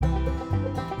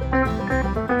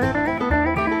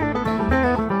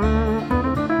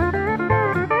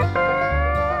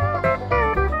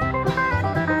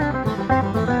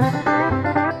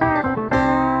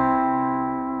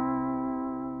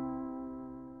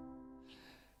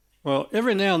Well,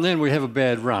 every now and then we have a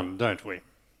bad run, don't we?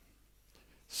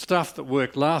 Stuff that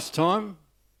worked last time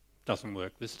doesn't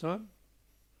work this time.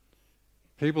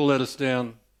 People let us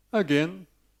down again.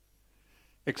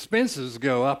 Expenses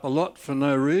go up a lot for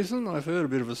no reason. I've heard a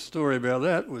bit of a story about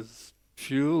that with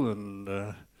fuel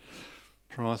and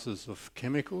prices of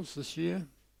chemicals this year.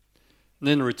 And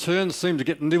then the returns seem to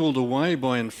get nibbled away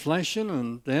by inflation,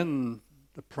 and then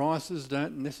the prices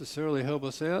don't necessarily help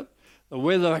us out. The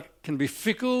weather can be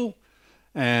fickle,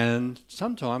 and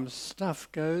sometimes stuff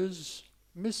goes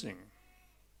missing.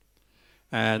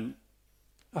 And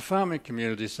a farming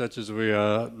community such as we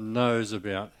are knows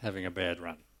about having a bad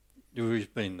run.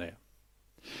 We've been there.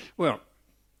 Well,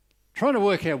 trying to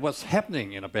work out what's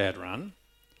happening in a bad run,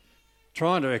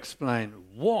 trying to explain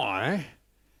why,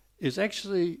 is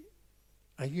actually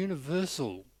a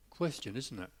universal question,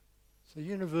 isn't it? It's a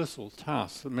universal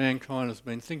task that mankind has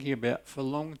been thinking about for a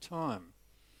long time.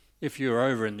 If you're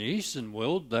over in the Eastern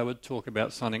world, they would talk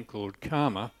about something called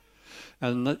karma.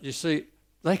 And you see,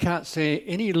 they can't see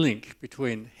any link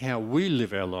between how we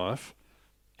live our life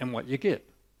and what you get.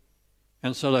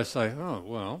 And so they say, oh,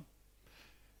 well,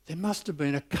 there must have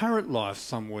been a current life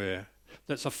somewhere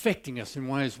that's affecting us in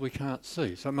ways we can't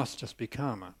see, so it must just be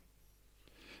karma.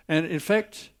 And in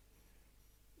fact,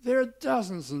 there are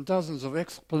dozens and dozens of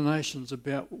explanations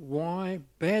about why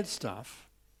bad stuff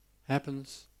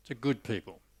happens to good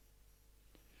people.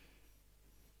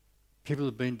 People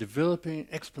have been developing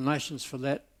explanations for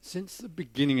that since the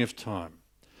beginning of time.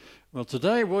 Well,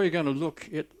 today we're going to look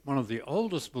at one of the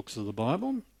oldest books of the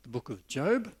Bible, the book of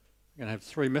Job. We're going to have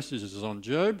 3 messages on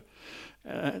Job.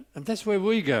 And that's where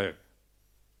we go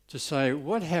to say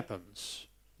what happens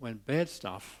when bad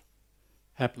stuff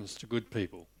happens to good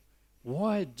people.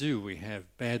 Why do we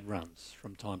have bad runs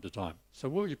from time to time? So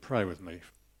will you pray with me?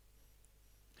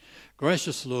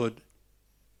 Gracious Lord,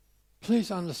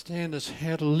 please understand us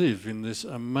how to live in this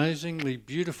amazingly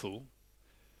beautiful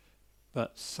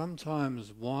but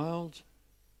sometimes wild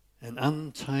and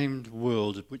untamed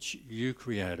world which you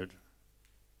created.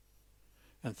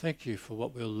 And thank you for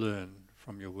what we'll learn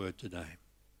from your word today.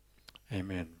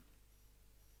 Amen.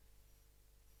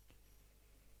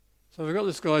 So we've got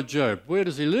this guy Job. Where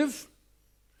does he live?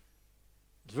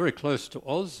 It's very close to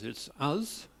Oz. It's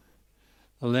Uz,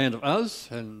 the land of Uz.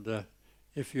 And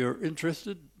if you're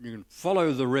interested, you can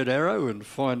follow the red arrow and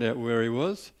find out where he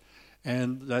was.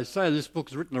 And they say this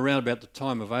book's written around about the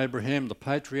time of Abraham, the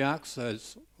patriarchs,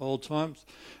 those old times.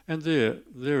 And there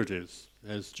it is,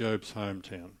 as Job's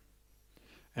hometown.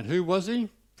 And who was he?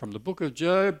 From the book of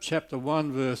Job, chapter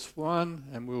 1, verse 1,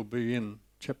 and we'll be in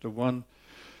chapter 1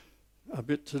 a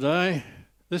bit today.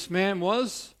 This man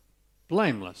was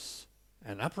blameless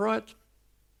and upright.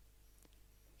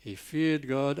 He feared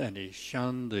God and he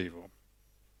shunned evil.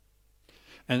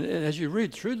 And as you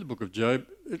read through the book of Job,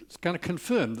 it's going to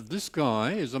confirm that this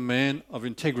guy is a man of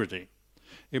integrity,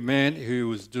 a man who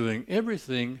was doing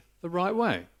everything the right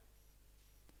way.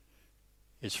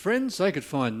 His friends, they could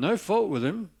find no fault with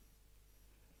him,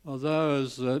 although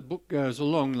as the book goes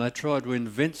along, they try to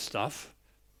invent stuff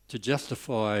to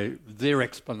justify their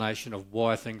explanation of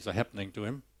why things are happening to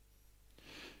him.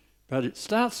 But it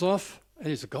starts off, and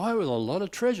he's a guy with a lot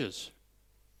of treasures.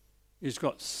 He's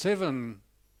got 7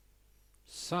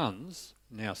 sons.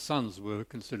 Now, sons were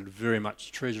considered very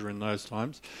much treasure in those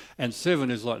times, and 7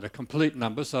 is like the complete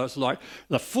number, so it's like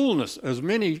the fullness, as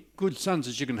many good sons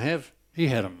as you can have, he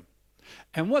had them.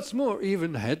 And what's more, he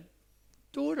even had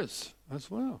daughters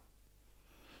as well.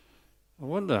 I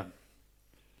wonder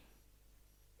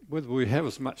whether we have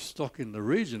as much stock in the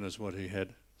region as what he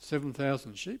had.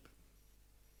 7,000 sheep,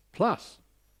 plus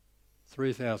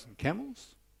 3,000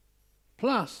 camels,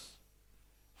 plus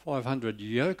 500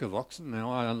 yoke of oxen.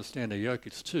 Now, I understand a yoke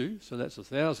is 2, so that's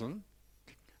 1,000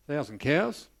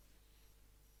 cows,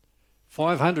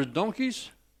 500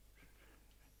 donkeys.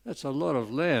 That's a lot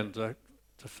of land to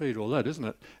feed all that, isn't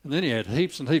it? And then he had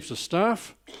heaps and heaps of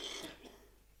staff.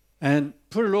 And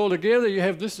put it all together, you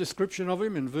have this description of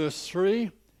him in verse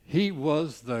 3. He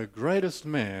was the greatest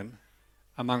man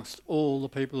amongst all the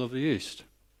people of the East.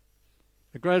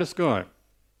 The greatest guy.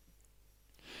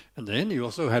 And then he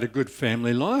also had a good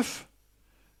family life,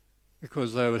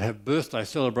 because they would have birthday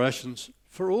celebrations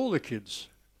for all the kids.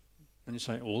 And you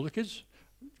say, all the kids?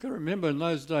 You've got to remember, in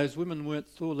those days, women weren't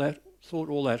thought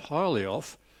all that highly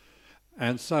of.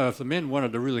 And so if the men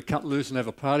wanted to really cut loose and have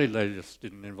a party, they just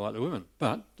didn't invite the women.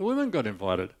 But the women got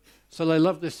invited. So they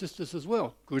loved their sisters as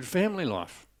well. Good family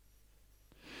life.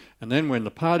 And then when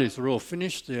the parties are all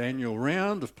finished, the annual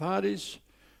round of parties,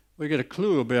 we get a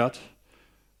clue about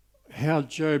how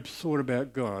Job thought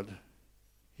about God,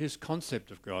 his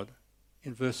concept of God,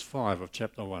 in verse 5 of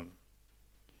chapter 1.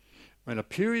 When a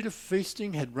period of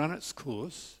feasting had run its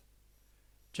course,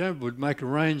 Job would make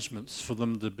arrangements for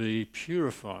them to be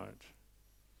purified.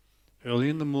 Early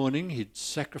in the morning, he'd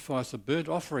sacrifice a burnt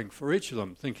offering for each of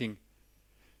them, thinking,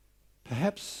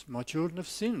 perhaps my children have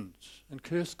sinned and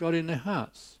cursed God in their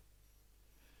hearts.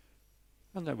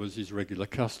 And that was his regular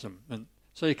custom. And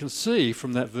so you can see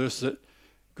from that verse that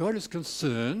God is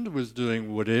concerned with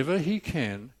doing whatever he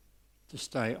can to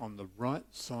stay on the right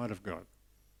side of God.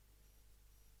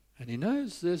 And he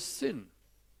knows there's sin.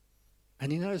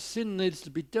 And he knows sin needs to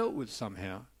be dealt with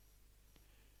somehow.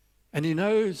 And he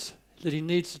knows that he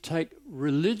needs to take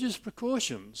religious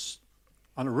precautions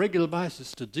on a regular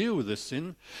basis to deal with this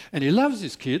sin. And he loves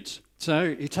his kids,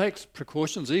 so he takes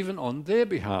precautions even on their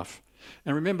behalf.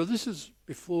 And remember, this is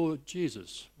before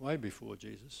Jesus, way before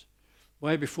Jesus,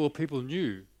 way before people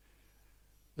knew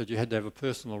that you had to have a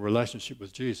personal relationship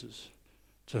with Jesus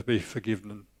to be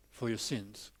forgiven for your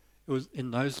sins. It was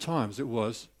in those times,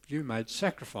 you made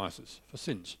sacrifices for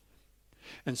sins.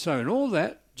 And so in all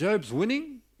that, Job's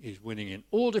winning. He's winning in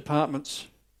all departments.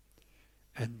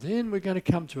 And then we're going to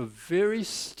come to a very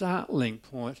startling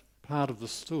part of the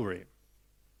story.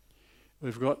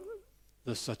 We've got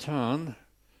the Satan,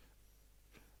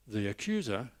 the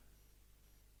accuser,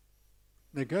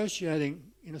 negotiating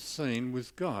in a scene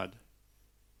with God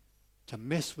to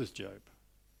mess with Job.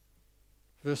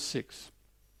 Verse 6.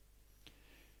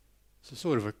 It's a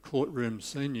sort of a courtroom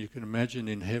scene you can imagine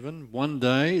in heaven. One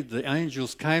day the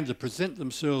angels came to present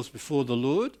themselves before the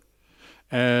Lord,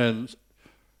 and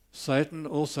Satan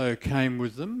also came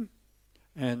with them.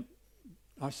 And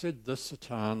I said the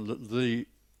Satan,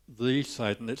 the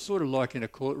Satan. It's sort of like in a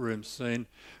courtroom scene.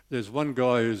 There's one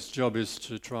guy whose job is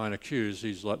to try and accuse.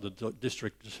 He's like the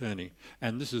district attorney.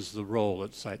 And this is the role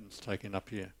that Satan's taken up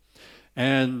here.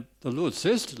 And the Lord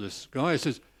says to this guy, he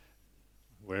says,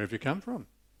 where have you come from?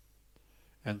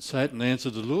 And Satan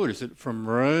answered the Lord. He said, from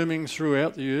roaming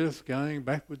throughout the earth, going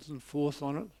backwards and forth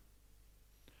on it.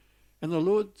 And the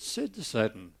Lord said to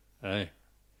Satan, hey,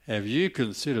 have you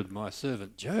considered my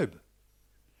servant Job?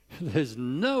 There's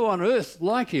no one on earth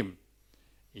like him.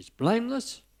 He's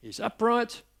blameless, he's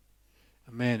upright,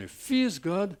 a man who fears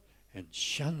God and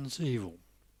shuns evil.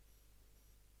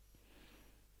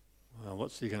 Well,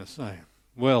 what's he going to say?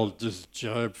 Well, does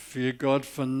Job fear God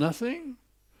for nothing?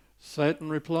 Satan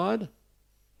replied.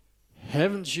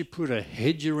 Haven't you put a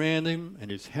hedge around him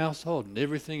and his household and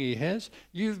everything he has?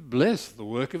 You've blessed the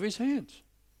work of his hands,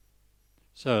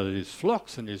 so that his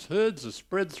flocks and his herds are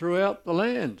spread throughout the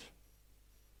land.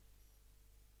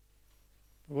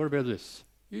 What about this?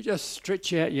 You just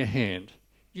stretch out your hand,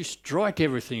 you strike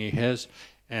everything he has,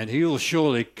 and he'll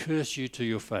surely curse you to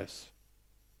your face.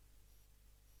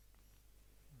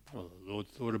 Well, the Lord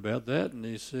thought about that and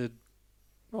he said,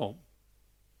 well,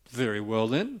 very well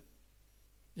then.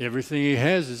 Everything he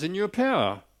has is in your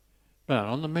power, but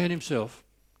on the man himself,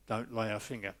 don't lay a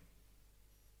finger.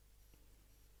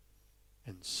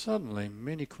 And suddenly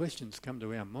many questions come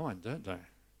to our mind, don't they?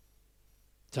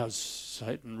 Does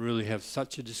Satan really have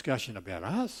such a discussion about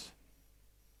us?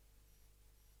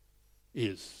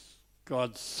 Is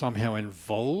God somehow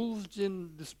involved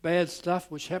in this bad stuff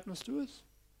which happens to us?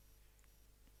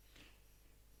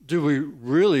 Do we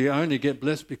really only get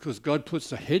blessed because God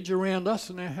puts a hedge around us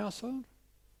and our household?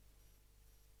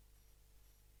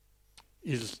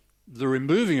 Is the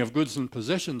removing of goods and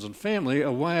possessions and family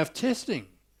a way of testing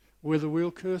whether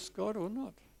we'll curse God or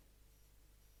not?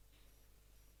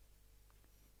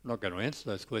 I'm not going to answer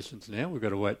those questions now. We've got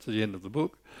to wait to the end of the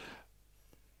book.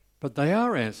 But they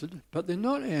are answered, but they're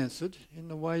not answered in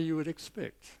the way you would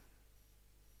expect.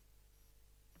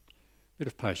 Bit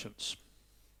of patience.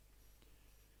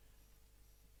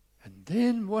 And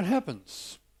then what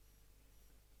happens?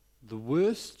 The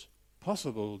worst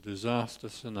possible disaster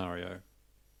scenario.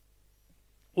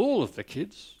 All of the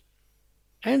kids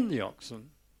and the oxen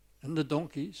and the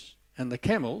donkeys and the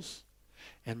camels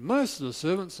and most of the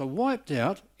servants are wiped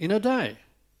out in a day.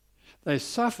 They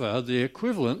suffer the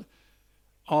equivalent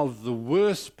of the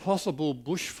worst possible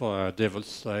bushfire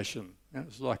devastation. Now,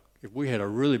 it's like if we had a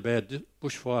really bad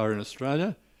bushfire in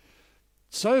Australia,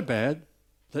 so bad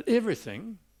that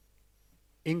everything,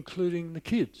 including the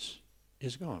kids,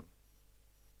 is gone.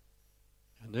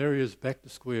 And there he is back to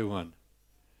square one.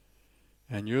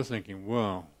 And you're thinking,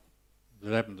 well, if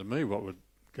that happened to me, what would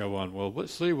go on? Well,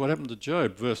 let's see what happened to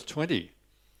Job, verse 20.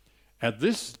 At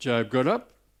this, Job got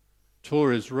up,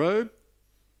 tore his robe,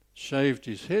 shaved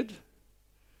his head,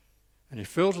 and he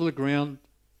fell to the ground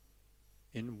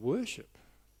in worship.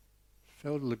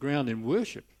 Fell to the ground in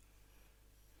worship.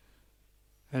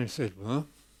 And he said, well,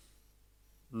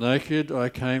 naked I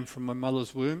came from my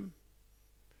mother's womb,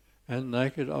 and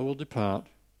naked I will depart.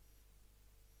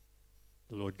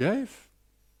 The Lord gave,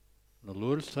 and the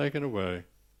Lord has taken away.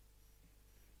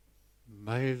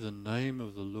 May the name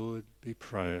of the Lord be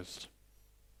praised.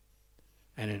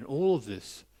 And in all of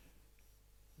this,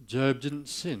 Job didn't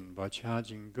sin by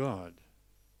charging God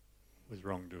with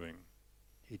wrongdoing.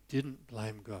 He didn't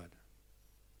blame God.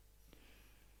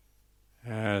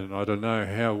 And I don't know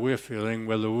how we're feeling,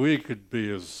 whether we could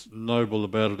be as noble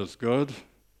about it as God.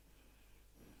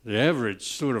 The average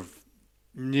sort of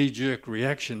knee-jerk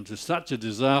reaction to such a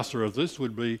disaster as this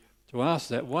would be to ask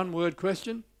that one-word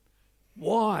question: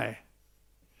 why?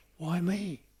 Why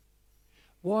me?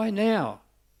 Why now?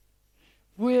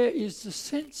 Where is the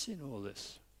sense in all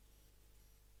this?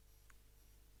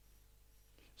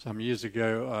 Some years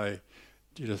ago I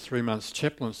did a 3-month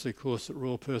chaplaincy course at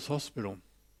Royal Perth Hospital.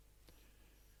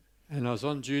 And I was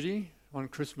on duty on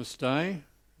Christmas Day.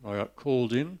 I got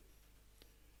called in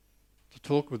to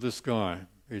talk with this guy.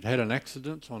 He'd had an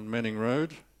accident on Manning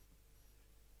Road.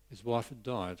 His wife had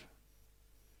died.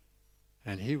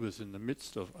 And he was in the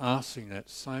midst of asking that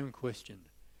same question: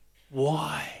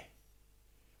 why?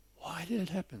 Why did it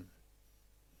happen?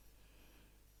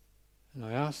 And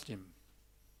I asked him,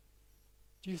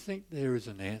 do you think there is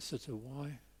an answer to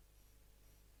why?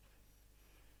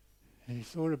 And he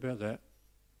thought about that.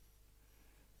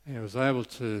 And he was able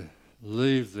to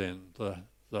leave then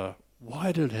the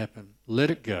why did it happen,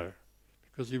 let it go,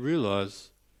 because he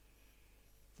realised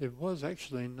there was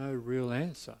actually no real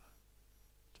answer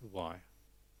to why.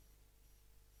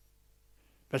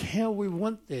 But how we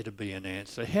want there to be an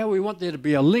answer, how we want there to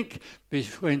be a link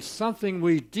between something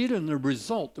we did and the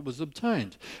result that was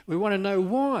obtained. We want to know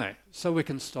why, so we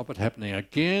can stop it happening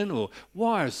again, or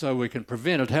why, so we can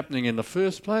prevent it happening in the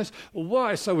first place, or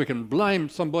why, so we can blame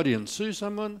somebody and sue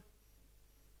someone.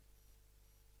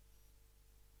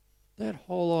 That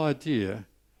whole idea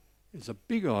is a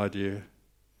big idea,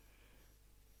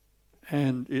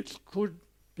 and it could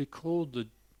be called the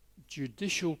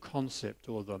judicial concept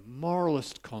or the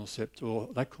moralist concept, or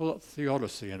they call it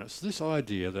theodicy, and it's this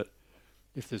idea that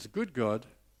if there's a good God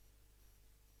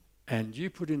and you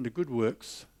put in the good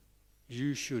works,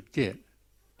 you should get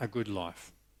a good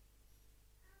life.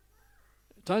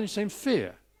 It only seems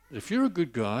fair. If you're a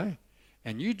good guy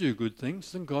and you do good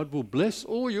things, then God will bless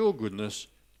all your goodness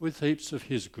with heaps of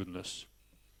his goodness.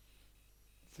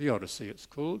 Theodicy it's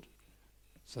called.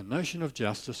 It's a notion of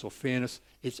justice or fairness.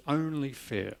 It's only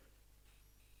fair.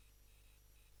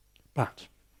 But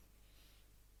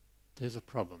there's a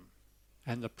problem,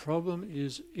 and the problem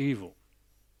is evil.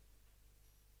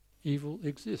 Evil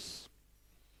exists.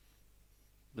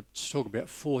 Let's talk about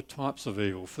 4 types of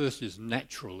evil. First is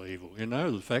natural evil. You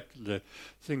know, the fact that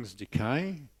things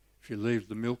decay. If you leave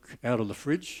the milk out of the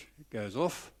fridge, it goes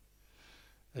off.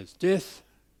 There's death.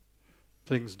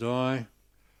 Things die.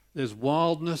 There's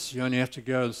wildness. You only have to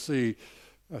go and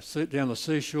sit down the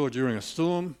seashore during a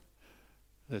storm.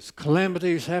 There's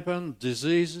calamities happen,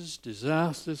 diseases,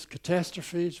 disasters,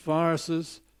 catastrophes,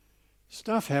 viruses.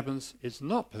 Stuff happens. It's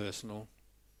not personal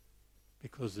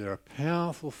because there are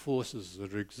powerful forces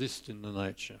that exist in the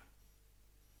nature.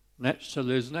 So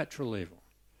there's natural evil.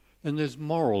 And there's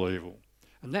moral evil.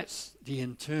 And that's the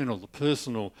internal, the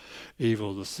personal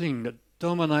evil, the thing that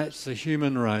dominates the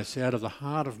human race. Out of the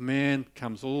heart of man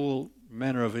comes all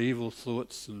manner of evil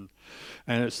thoughts, and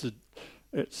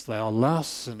it's our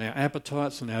lusts and our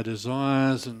appetites and our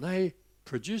desires, and they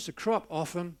produce a crop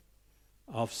often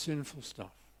of sinful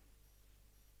stuff.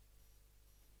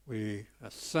 We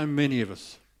are so many of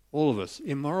us, all of us,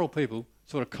 immoral people,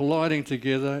 sort of colliding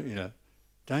together in a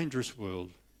dangerous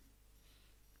world.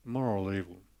 Moral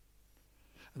evil.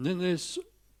 And then there's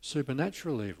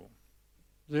supernatural evil.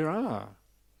 There are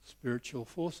spiritual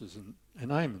forces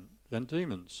and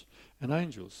demons and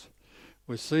angels.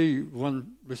 We see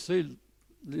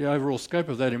the overall scope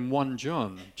of that in 1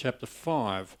 John chapter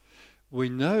 5. We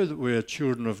know that we are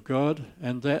children of God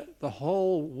and that the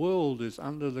whole world is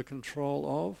under the control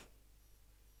of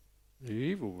the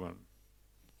evil one.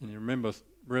 And you remember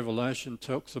Revelation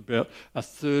talks about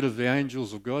 1/3 of the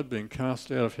angels of God being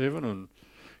cast out of heaven and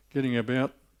getting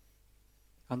about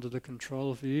under the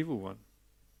control of the evil one.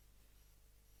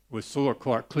 We saw it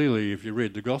quite clearly if you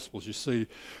read the Gospels. You see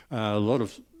a lot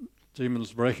of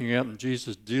demons breaking out and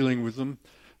Jesus dealing with them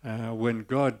when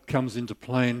God comes into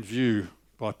plain view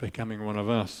by becoming one of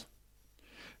us.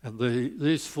 And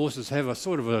these forces have a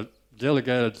sort of a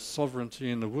delegated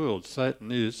sovereignty in the world.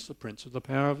 Satan is the prince of the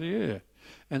power of the air.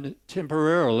 And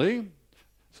temporarily,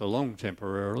 so long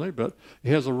temporarily, but he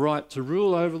has a right to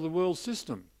rule over the world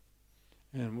system.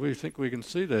 And we think we can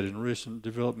see that in recent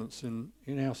developments in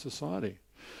our society.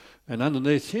 And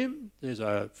underneath him, there's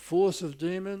a force of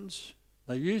demons.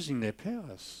 They're using their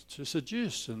powers to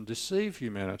seduce and deceive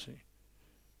humanity,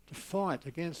 to fight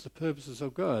against the purposes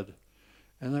of God.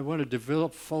 And they want to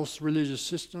develop false religious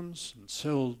systems and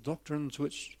sell doctrines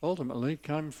which ultimately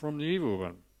come from the evil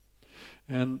one.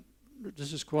 And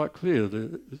this is quite clear.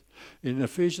 In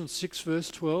Ephesians 6 verse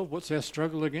 12, what's our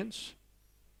struggle against?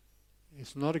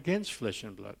 It's not against flesh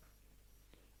and blood,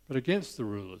 but against the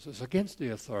rulers. It's against the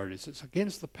authorities. It's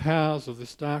against the powers of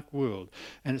this dark world.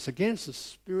 And it's against the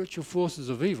spiritual forces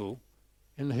of evil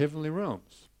in the heavenly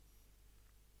realms.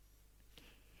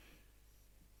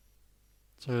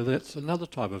 So that's another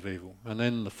type of evil. And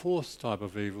then the fourth type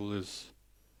of evil is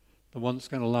the one that's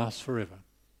going to last forever.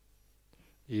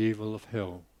 The evil of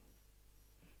hell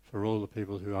for all the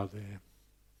people who are there.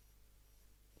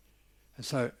 And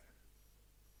so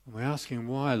we're asking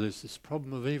why there's this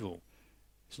problem of evil.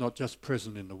 It's not just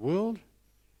present in the world.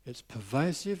 It's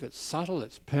pervasive, it's subtle,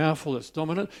 it's powerful, it's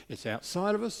dominant. It's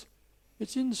outside of us.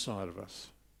 It's inside of us.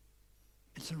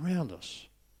 It's around us.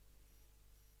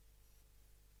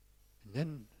 And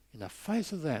then in the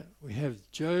face of that, we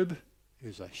have Job,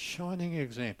 who's a shining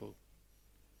example.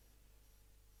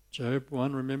 Job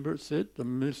 1, remember it said,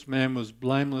 this man was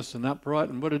blameless and upright,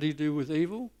 and what did he do with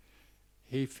evil?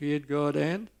 He feared God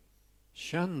and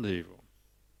shunned evil.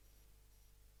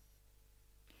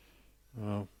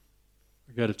 Well,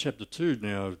 we go to chapter 2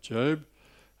 now of Job.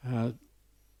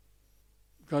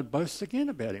 God boasts again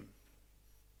about him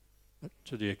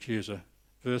to the accuser.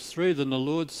 Verse 3, then the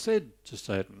Lord said to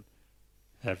Satan,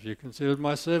 have you considered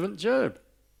my servant Job?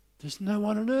 There's no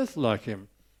one on earth like him.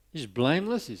 He's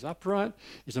blameless, he's upright,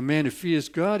 he's a man who fears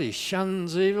God, he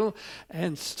shuns evil,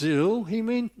 and still he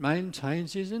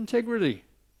maintains his integrity.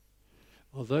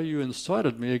 Although you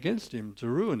incited me against him to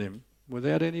ruin him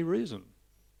without any reason.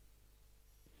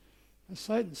 And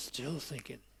Satan's still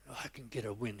thinking, I can get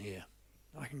a win here.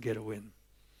 I can get a win.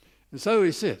 And so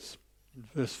he says in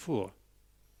verse 4,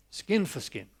 skin for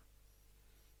skin.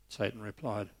 Satan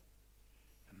replied,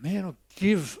 a man will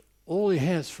give all he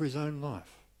has for his own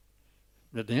life.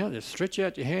 But now just stretch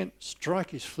out your hand, strike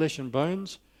his flesh and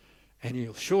bones, and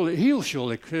he'll surely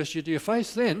curse you to your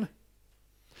face then.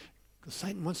 Because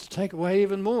Satan wants to take away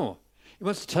even more. He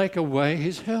wants to take away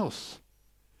his health.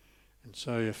 And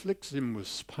so he afflicts him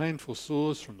with painful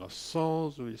sores from the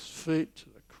soles of his feet to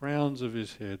the crowns of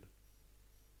his head.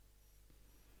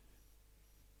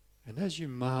 And as you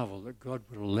marvel that God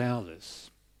would allow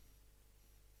this,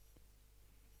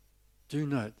 do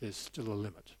note there's still a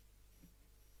limit.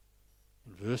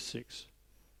 In verse 6,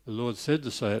 the Lord said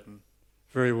to Satan,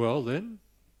 very well then,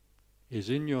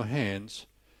 he's in your hands,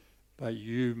 but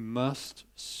you must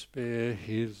spare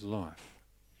his life.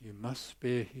 You must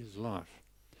spare his life.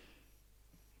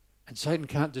 And Satan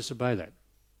can't disobey that.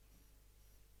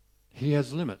 He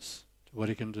has limits to what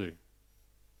he can do.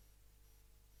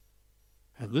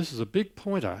 And this is a big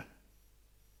pointer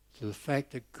to the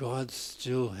fact that God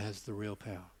still has the real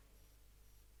power.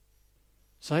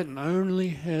 Satan only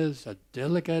has a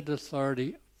delegated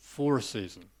authority for a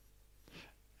season.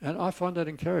 And I find that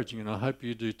encouraging, and I hope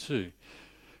you do too.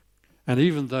 And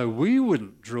even though we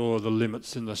wouldn't draw the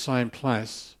limits in the same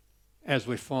place as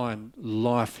we find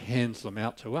life hands them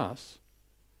out to us,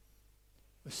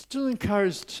 we're still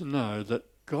encouraged to know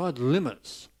that God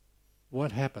limits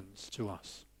what happens to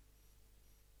us.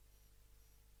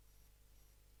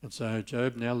 And so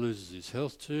Job now loses his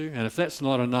health too, and if that's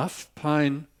not enough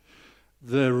pain,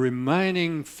 the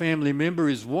remaining family member,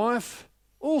 his wife,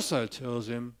 also tells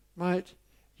him, mate,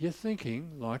 you're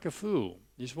thinking like a fool.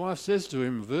 His wife says to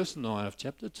him, verse 9 of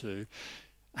chapter 2,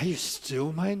 are you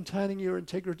still maintaining your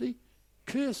integrity?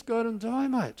 Curse God and die,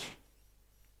 mate.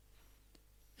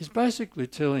 She's basically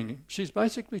telling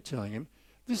him,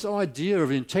 this idea of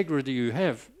integrity you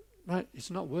have, mate, it's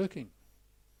not working.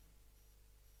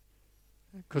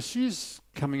 Because she's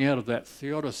coming out of that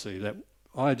theodicy, that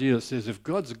idea that says if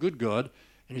God's a good God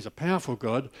and he's a powerful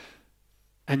God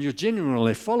and you're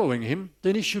genuinely following him,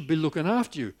 then he should be looking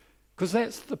after you. Because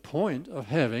that's the point of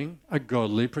having a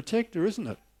godly protector, isn't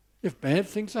it? If bad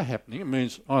things are happening, it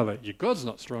means either your God's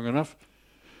not strong enough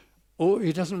or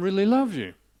he doesn't really love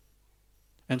you.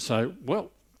 And so,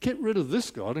 well, get rid of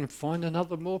this God and find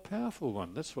another more powerful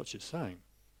one. That's what she's saying.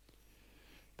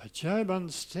 But Job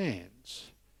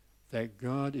understands that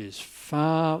God is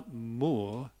far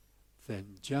more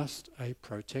than just a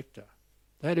protector.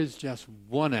 That is just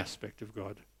one aspect of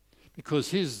God.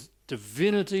 Because his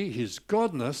divinity, his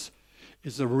godness,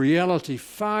 is a reality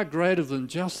far greater than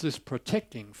just this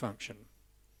protecting function.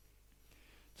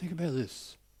 Think about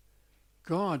this.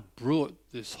 God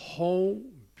brought this whole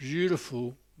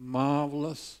beautiful,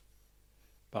 marvellous,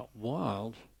 but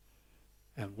wild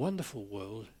and wonderful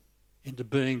world into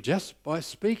being just by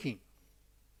speaking.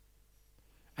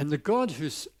 And the God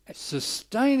who's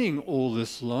sustaining all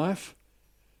this life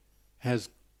has,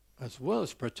 as well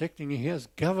as protecting, he has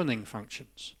governing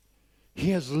functions.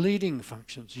 He has leading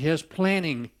functions. He has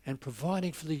planning and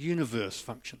providing for the universe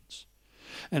functions.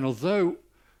 And although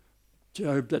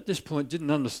Job at this point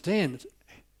didn't understand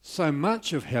so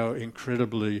much of how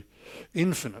incredibly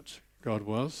infinite God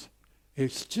was, he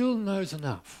still knows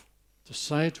enough to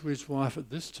say to his wife at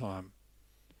this time,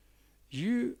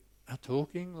 "You are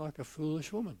talking like a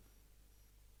foolish woman.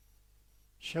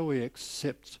 Shall we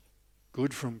accept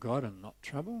good from God and not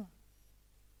trouble?"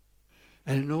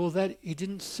 And in all that, he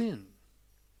didn't sin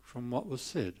from what was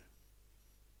said.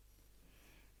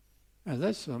 And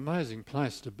that's an amazing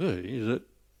place to be, that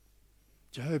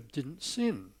Job didn't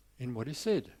sin in what he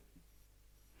said.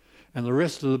 And the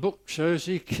rest of the book shows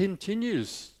he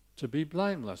continues to be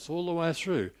blameless all the way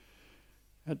through.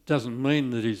 That doesn't mean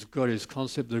that he's got his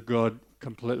concept of God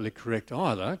completely correct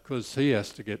either, because he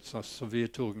has to get so severe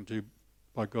talking to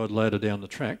by God later down the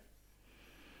track.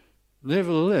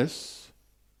 Nevertheless,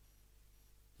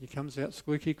 he comes out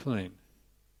squeaky clean.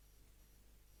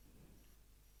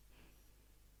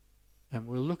 And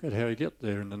we'll look at how he got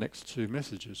there in the next two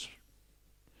messages.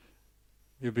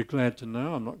 You'll be glad to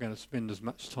know I'm not going to spend as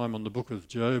much time on the book of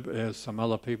Job as some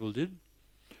other people did.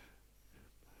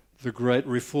 The great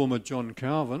reformer John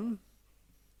Calvin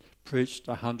preached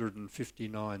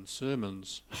 159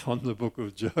 sermons on the book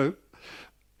of Job.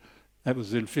 That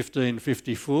was in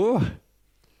 1554.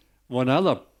 One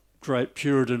other great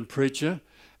Puritan preacher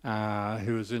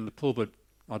who was in the pulpit,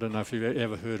 I don't know if you've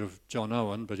ever heard of John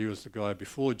Owen, but he was the guy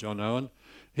before John Owen.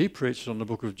 He preached on the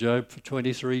book of Job for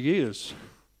 23 years.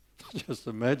 Just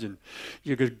imagine.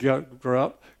 You could grow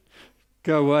up,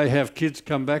 go away, have kids,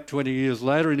 come back 20 years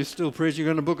later, and he's still preaching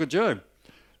on the book of Job.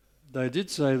 They did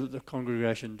say that the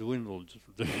congregation dwindled.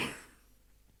 They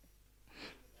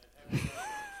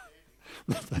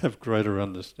have greater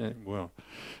understanding. Well,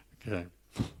 okay.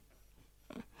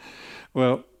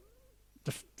 Well,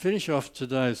 to finish off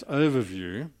today's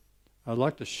overview, I'd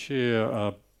like to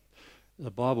share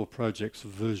the Bible Project's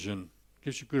version.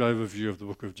 Gives you a good overview of the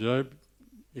book of Job.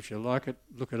 If you like it,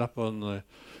 look it up on the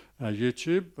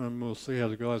YouTube, and we'll see how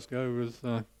the guys go with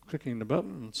clicking the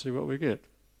button and see what we get.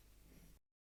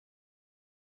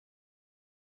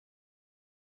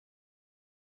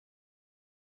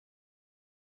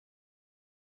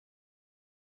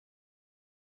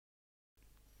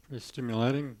 Pretty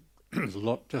stimulating. There's a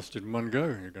lot just in one go,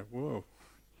 and you go, whoa.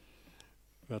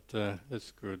 But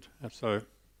that's good. So, to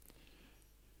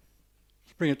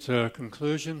bring it to a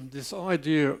conclusion, this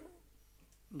idea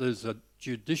there's a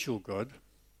judicial God,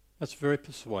 that's very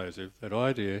persuasive. That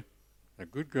idea, a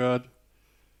good God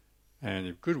and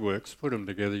if good works, put them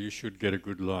together, you should get a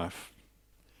good life.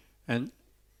 And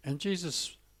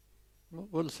Jesus,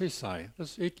 what does he say?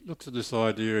 He looks at this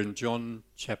idea in John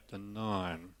chapter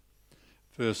 9.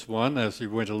 Verse 1, as he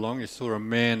went along, he saw a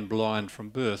man blind from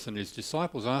birth, and his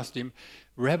disciples asked him,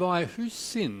 "Rabbi, who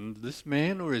sinned, this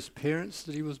man or his parents,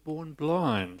 that he was born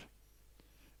blind?"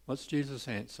 What's Jesus'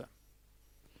 answer?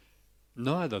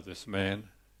 Neither this man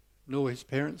nor his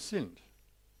parents sinned.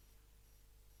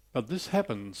 But this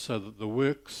happened so that the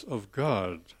works of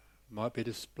God might be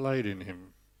displayed in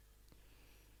him.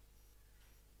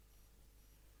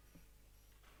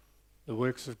 The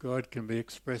works of God can be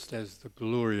expressed as the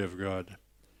glory of God.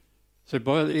 So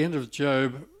by the end of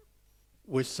Job,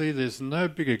 we see there's no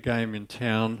bigger game in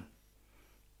town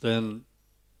than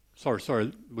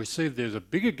we see there's a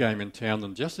bigger game in town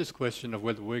than just this question of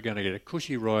whether we're going to get a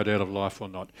cushy ride out of life or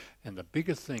not. And the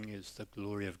bigger thing is the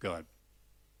glory of God.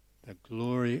 The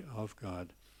glory of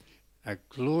God. A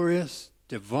glorious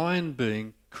divine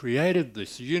being created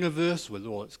this universe with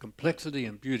all its complexity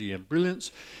and beauty and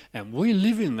brilliance, and we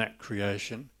live in that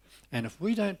creation, and if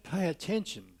we don't pay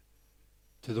attention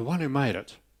to the one who made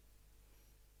it,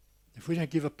 if we don't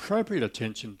give appropriate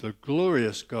attention to the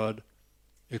glorious God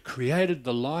who created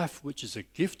the life which is a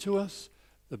gift to us,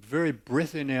 the very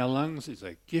breath in our lungs is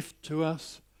a gift to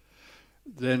us,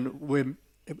 then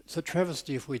it's a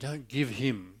travesty if we don't give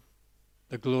him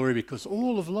the glory, because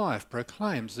all of life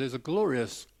proclaims there's a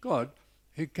glorious God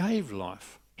who gave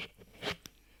life.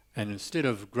 And instead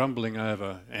of grumbling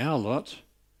over our lot,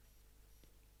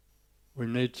 we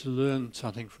need to learn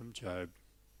something from Job.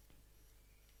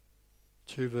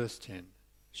 2 verse 10.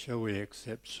 Shall we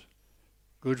accept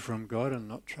good from God and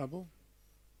not trouble?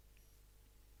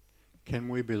 Can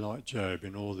we be like Job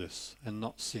in all this and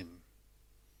not sin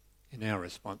in our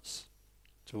response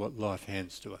to what life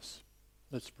hands to us.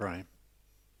 Let's pray.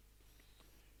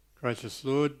 Gracious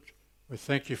Lord, we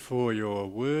thank you for your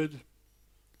word.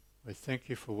 We thank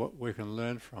you for what we can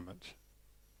learn from it.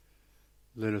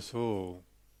 Let us all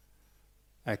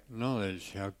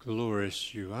acknowledge how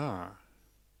glorious you are,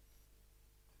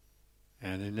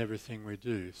 and in everything we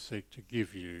do seek to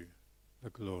give you the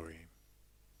glory.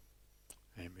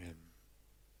 Amen.